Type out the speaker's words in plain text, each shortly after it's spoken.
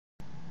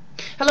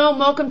Hello and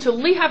welcome to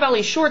Lehigh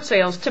Valley Short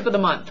Sales Tip of the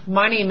Month.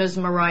 My name is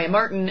Moriah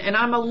Martin and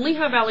I'm a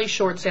Lehigh Valley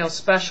Short Sales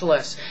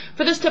Specialist.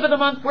 For this Tip of the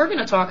Month, we're going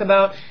to talk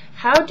about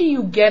how do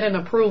you get an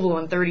approval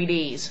in 30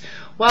 days.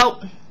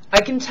 Well,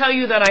 I can tell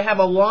you that I have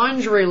a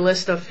laundry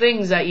list of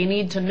things that you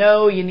need to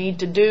know, you need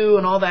to do,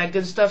 and all that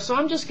good stuff. So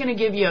I'm just going to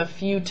give you a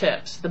few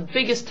tips, the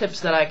biggest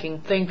tips that I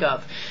can think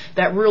of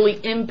that really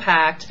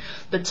impact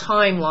the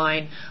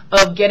timeline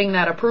of getting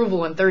that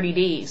approval in 30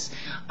 days.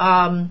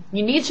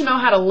 You need to know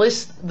how to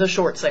list the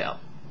short sale.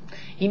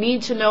 You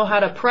need to know how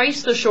to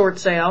price the short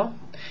sale.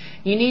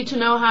 You need to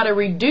know how to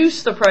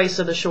reduce the price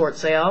of the short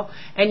sale,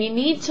 and you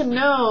need to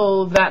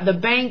know that the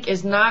bank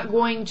is not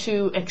going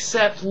to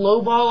accept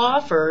lowball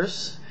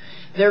offers.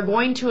 They're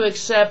going to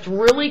accept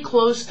really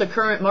close to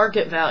current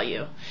market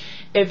value.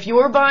 If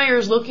your buyer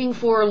is looking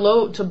for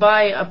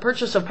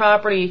purchase a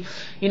property,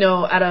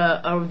 at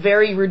a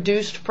very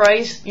reduced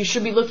price, you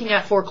should be looking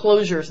at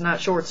foreclosures,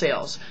 not short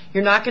sales.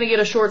 You're not going to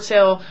get a short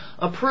sale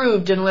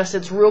approved unless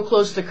it's real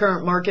close to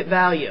current market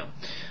value.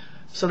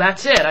 So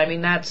that's it. I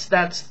mean, that's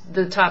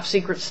the top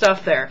secret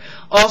stuff there.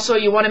 Also,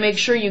 you want to make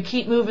sure you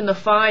keep moving the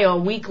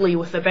file weekly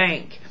with the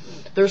bank.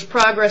 There's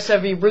progress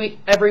every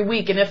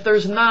week, and if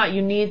there's not,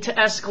 you need to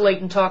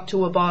escalate and talk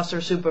to a boss or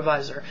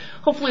supervisor.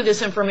 Hopefully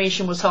this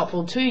information was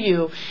helpful to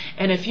you,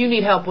 and if you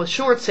need help with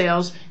short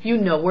sales, you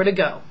know where to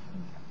go.